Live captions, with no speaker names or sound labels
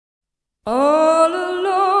All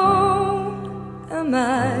alone am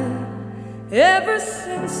I ever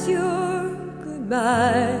since your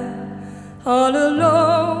goodbye. All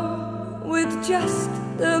alone with just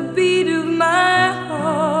the beat of my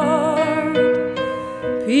heart.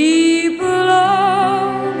 People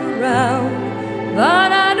all around,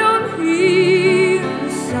 but I don't hear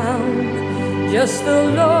a sound, just the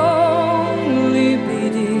lonely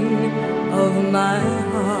beating of my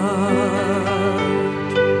heart.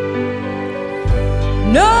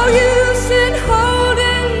 No use in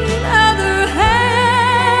holding other hands,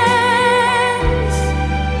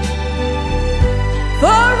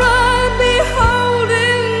 for I'd be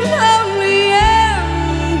holding only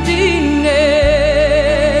emptiness.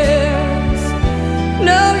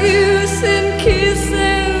 No use in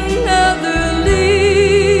kissing other lips,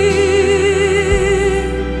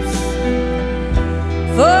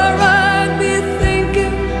 for I'd be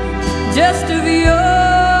thinking just of your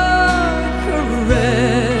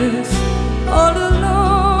caress. All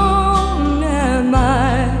alone am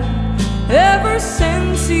I ever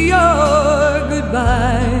since your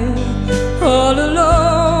goodbye. All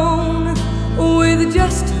alone with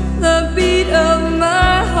just the beat of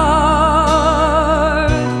my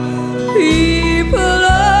heart. People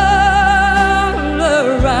all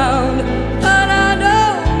around, but I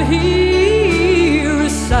don't hear a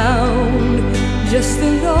sound, just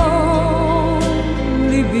the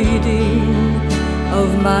lonely beating of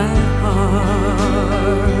my heart.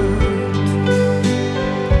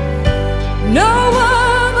 No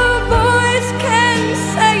other voice can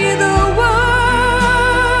say the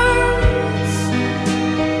words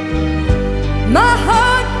my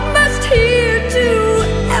heart must hear to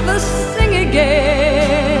ever sing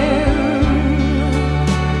again.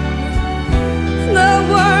 The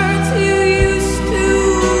words you used to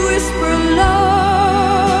whisper low,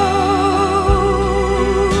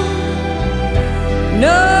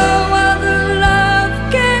 no other love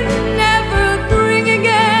can never bring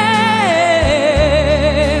again.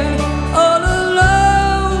 All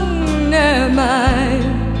alone am I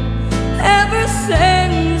ever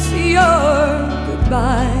since your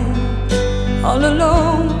goodbye. All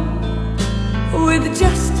alone with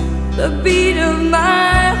just the beat of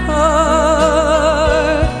my heart.